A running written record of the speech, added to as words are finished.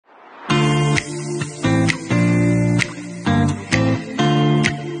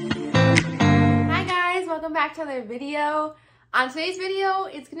back to another video. On today's video,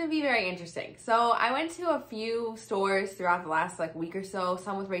 it's gonna be very interesting. So I went to a few stores throughout the last week or so,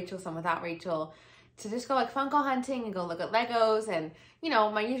 some with Rachel, some without Rachel, to just go FUNKO hunting and go look at Legos and, you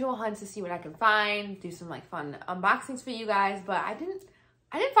know, my usual hunts to see what I can find, do some fun unboxings for you guys, but I didn't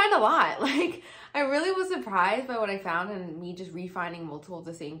find a lot. I really was surprised by what I found and me just refinding multiple of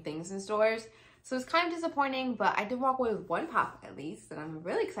the same things in stores. So it's kind of disappointing, but I did walk away with one pop at least that I'm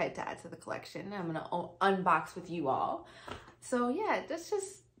really excited to add to the collection. I'm gonna unbox with you all. So yeah, let's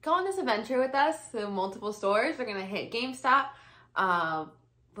just go on this adventure with us to multiple stores. We're gonna hit GameStop,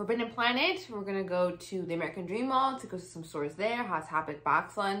 Forbidden Planet. We're gonna go to the American Dream Mall to go to some stores there, Hot Topic,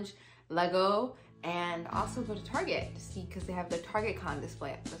 Box Lunch, Lego, and also go to Target to see because they have the Target Con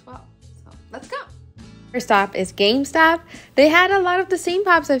display up as well. So let's go. First stop is GameStop. They had a lot of the same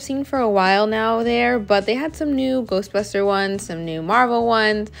pops I've seen for a while now there, but they had some new Ghostbuster ones, some new Marvel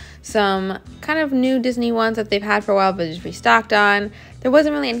ones, some kind of new Disney ones that they've had for a while but just restocked on. There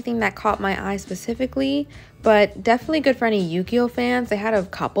wasn't really anything that caught my eye specifically, but definitely good for any Yu-Gi-Oh fans. They had a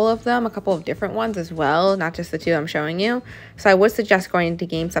couple of them, a couple of different ones as well, not just the two I'm showing you. So I would suggest going to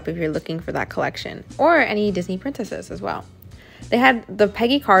GameStop if you're looking for that collection, or any Disney princesses as well. They had the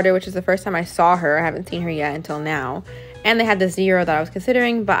Peggy Carter, which is the first time I saw her. I haven't seen her yet until now. And they had the Zero that I was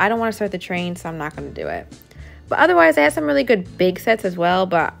considering, but I don't want to start the train, so I'm not going to do it. But otherwise, they had some really good big sets as well,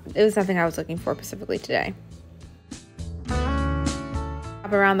 but it was nothing I was looking for specifically today.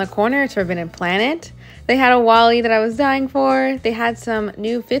 Up around the corner, it's Forbidden Planet. They had a Wally that I was dying for. They had some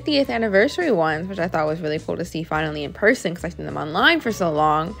new 50th anniversary ones, which I thought was really cool to see finally in person because I've seen them online for so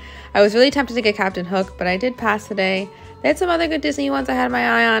long. I was really tempted to get Captain Hook, but I did pass today. They had some other good Disney ones I had my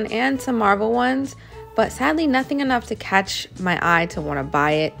eye on and some Marvel ones, but sadly nothing enough to catch my eye to want to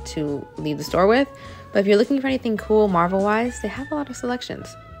buy it to leave the store with. But if you're looking for anything cool Marvel-wise, they have a lot of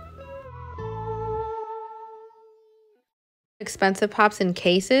selections. Expensive pops in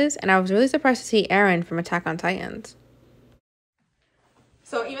cases, and I was really surprised to see Aaron from Attack on Titans.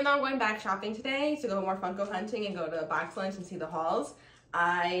 So even though I'm going back shopping today to go more FUNKO hunting and go to Box Lunch and see the hauls,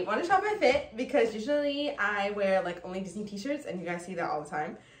 I want to shop my fit because usually I wear only Disney t-shirts and you guys see that all the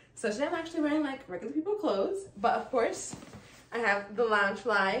time. So today I'm actually wearing regular people clothes, but of course I have the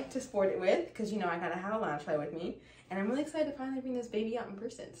Loungefly to sport it with because you know I gotta have a Loungefly with me, and I'm really excited to finally bring this baby out in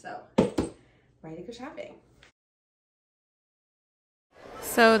person. So ready to go shopping.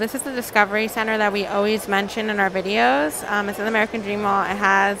 So this is the Discovery Center that we always mention in our videos. It's in the American Dream Mall. It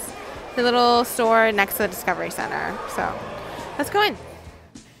has the little store next to the Discovery Center. So let's go in.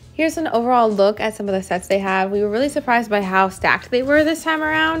 Here's an overall look at some of the sets they have. We were really surprised by how stacked they were this time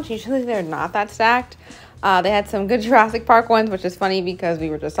around. Usually they're not that stacked. They had some good Jurassic Park ones, which is funny because we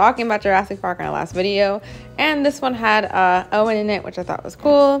were just talking about Jurassic Park in our last video. And this one had Owen in it, which I thought was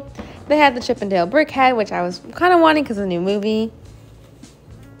cool. They had the Chip and Dale Brickhead, which I was kind of wanting because of the new movie.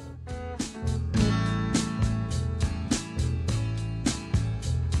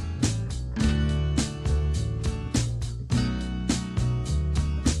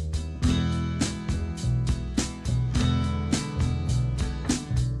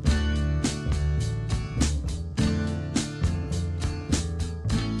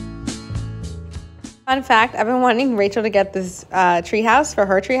 Fun fact, I've been wanting Rachel to get this treehouse for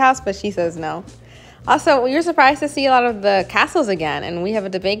her treehouse, but she says no. Also, we were surprised to see a lot of the castles again, and we have a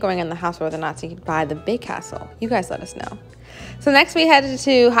debate going in the house whether or not to buy the big castle. You guys let us know. So next we headed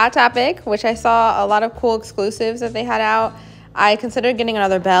to Hot Topic, which I saw a lot of cool exclusives that they had out. I considered getting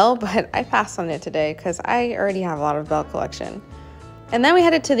another Belle, but I passed on it today because I already have a lot of Belle collection. And then we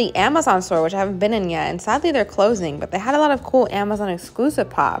headed to the Amazon store, which I haven't been in yet, and sadly they're closing, but they had a lot of cool Amazon exclusive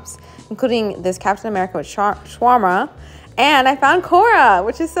pops, including this Captain America with Shawarma, and I found Cora,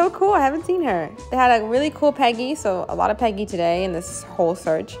 which is so cool. I haven't seen her. They had a really cool Peggy, so a lot of Peggy today in this whole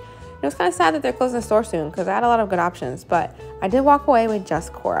search. It was kind of sad that they're closing the store soon because I had a lot of good options, but I did walk away with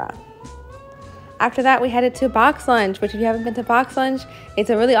just Cora. After that, we headed to Box Lunch, which if you haven't been to Box Lunch, it's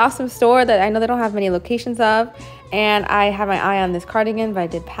a really awesome store that I know they don't have many locations of. And I had my eye on this cardigan, but I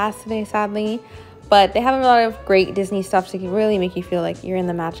did pass today, sadly. But they have a lot of great Disney stuff to really make you feel like you're in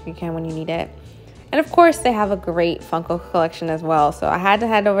the magic you can when you need it. And of course, they have a great FUNKO collection as well. So I had to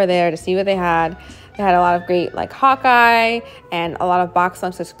head over there to see what they had. They had a lot of great Hawkeye and a lot of Box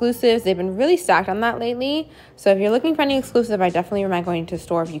Lunch exclusives. They've been really stacked on that lately. So if you're looking for any exclusive, I definitely recommend going to the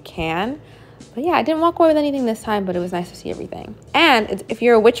store if you can. But yeah, I didn't walk away with anything this time, but it was nice to see everything. And if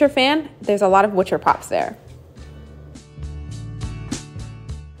you're a Witcher fan, there's a lot of Witcher pops there.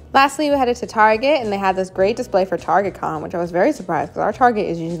 Lastly, we headed to Target, and they had this great display for Target Con, which I was very surprised because our Target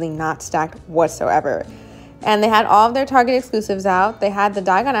is usually not stacked whatsoever. And they had all of their Target exclusives out. They had the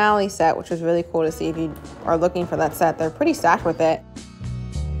Diagon Alley set, which was really cool to see if you are looking for that set. They're pretty stacked with it.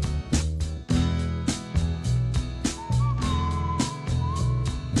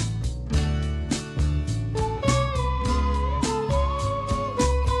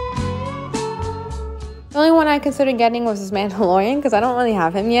 The only one I considered getting was this Mandalorian because I don't really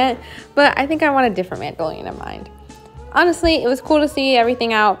have him yet, but I think I want a different Mandalorian in mind. Honestly, it was cool to see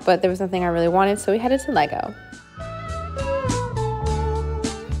everything out, but there was nothing I really wanted, so we headed to Lego.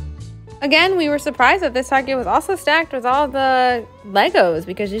 Again, we were surprised that this Target was also stacked with all the Legos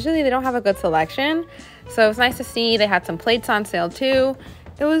because usually they don't have a good selection. So it was nice to see they had some plates on sale too.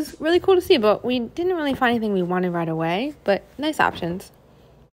 It was really cool to see, but we didn't really find anything we wanted right away, but nice options.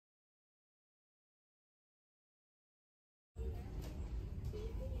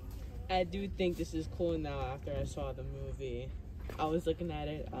 I do think this is cool now after I saw the movie. I was looking at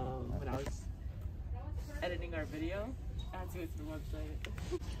it when I was editing our video. I had to go to the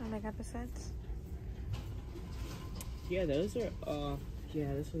website. And I got the sets. Yeah, those are,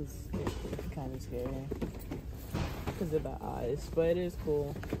 yeah, this was kind of scary because of the eyes, but it is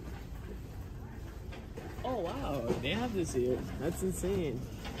cool. Oh wow, they have this here. That's insane.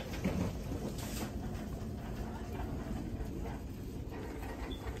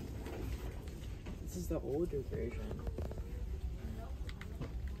 This is the older version.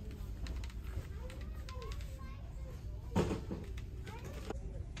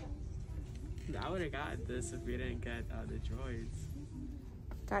 I would have got this if we didn't get the droids.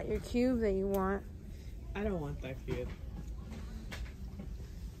 Got your cube that you want. I don't want that cube.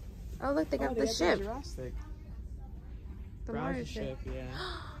 Oh look, they got the ship. The Jurassic. The Mars ship, yeah.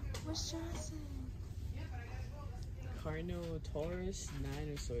 What's Jurassic? Carnotaurus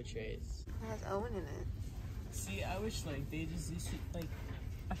Dinosaurus. It has Owen in it. See, I wish like they just like.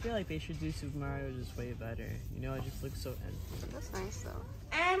 I feel like they should do Super Mario just way better. You know, it just looks so empty. That's nice though.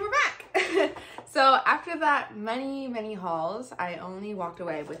 And we're back. So after that many hauls, I only walked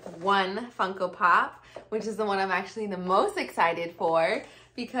away with one Funko Pop, which is the one I'm actually the most excited for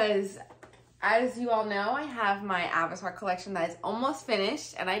because as you all know, I have my Avatar collection that is almost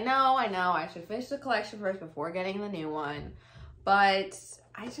finished. And I know I should finish the collection first before getting the new one. But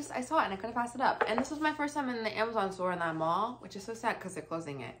I saw it and I couldn't pass it up. And this was my first time in the Amazon store in that mall, which is so sad because they're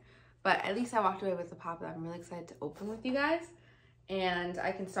closing it. But at least I walked away with a pop that I'm really excited to open with you guys. And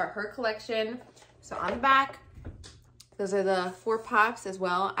I can start her collection. So on the back, those are the 4 pops as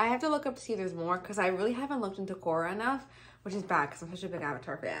well. I have to look up to see if there's more because I really haven't looked into Korra enough, which is bad because I'm such a big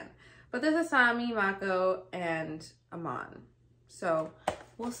Avatar fan. But there's Asami, Mako, and Amon. So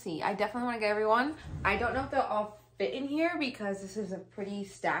we'll see. I definitely want to get everyone. I don't know if they'll all fit in here because this is a pretty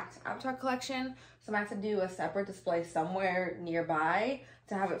stacked Avatar collection. So I'm going to have to do a separate display somewhere nearby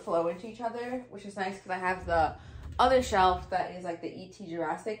to have it flow into each other, which is nice because I have the other shelf that is like the E.T.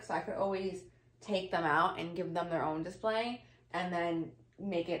 Jurassic. So I could always take them out and give them their own display and then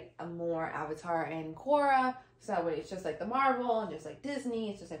make it a more Avatar and Korra. So that way it's just like the Marvel and just like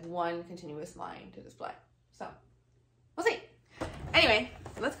Disney. It's just like one continuous line to display. So we'll see. Anyway,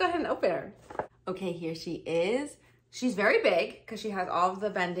 let's go ahead and open her. Okay, here she is. She's very big because she has all of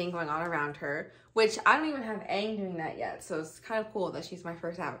the bending going on around her, which I don't even have Aang doing that yet. So it's kind of cool that she's my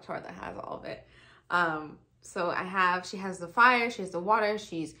first Avatar that has all of it. So she has the fire, she has the water,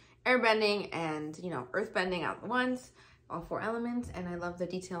 she's airbending and, you know, earthbending out at once, all 4 elements. And I love the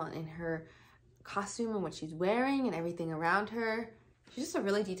detail in her costume and what she's wearing and everything around her. She's just a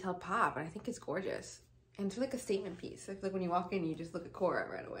really detailed pop and I think it's gorgeous. And it's like a statement piece. I feel like when you walk in, you just look at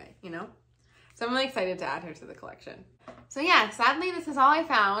Korra right away, you know? So I'm really excited to add her to the collection. So yeah, sadly, this is all I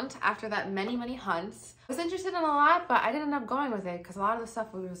found after that many hunts. I was interested in a lot, but I didn't end up going with it because a lot of the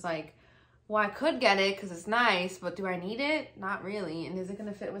stuff was like, well, I could get it because it's nice, but do I need it? Not really. And is it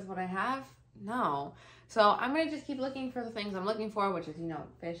going to fit with what I have? No. So I'm going to just keep looking for the things I'm looking for, which is, you know,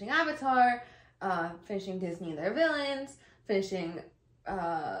 finishing Avatar, finishing Disney and their villains, finishing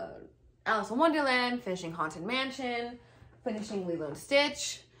Alice in Wonderland, finishing Haunted Mansion, finishing Lilo and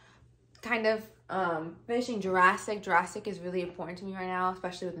Stitch, kind of finishing Jurassic. Jurassic is really important to me right now,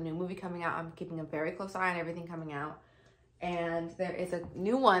 especially with the new movie coming out. I'm keeping a very close eye on everything coming out. And there is a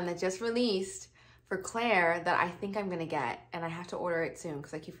new one that just released for Claire that I think I'm going to get. And I have to order it soon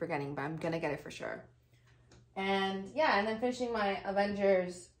because I keep forgetting, but I'm going to get it for sure. And yeah, and then finishing my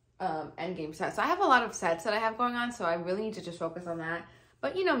Avengers Endgame set. So I have a lot of sets that I have going on, so I really need to just focus on that.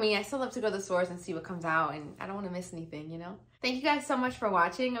 But you know me, I still love to go to the stores and see what comes out, and I don't want to miss anything, you know? Thank you guys so much for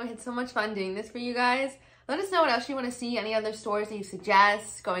watching. I had so much fun doing this for you guys. Let us know what else you want to see, any other stores that you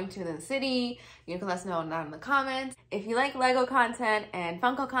suggest going to in the city. You can let us know down in the comments. If you like Lego content and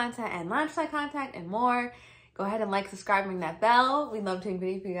Funko content and Launchpad content and more, go ahead and like, subscribe, ring that bell. We love doing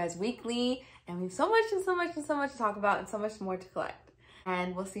videos for you guys weekly. And we have so much and so much and so much to talk about and so much more to collect.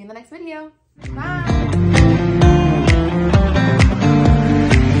 And we'll see you in the next video. Bye!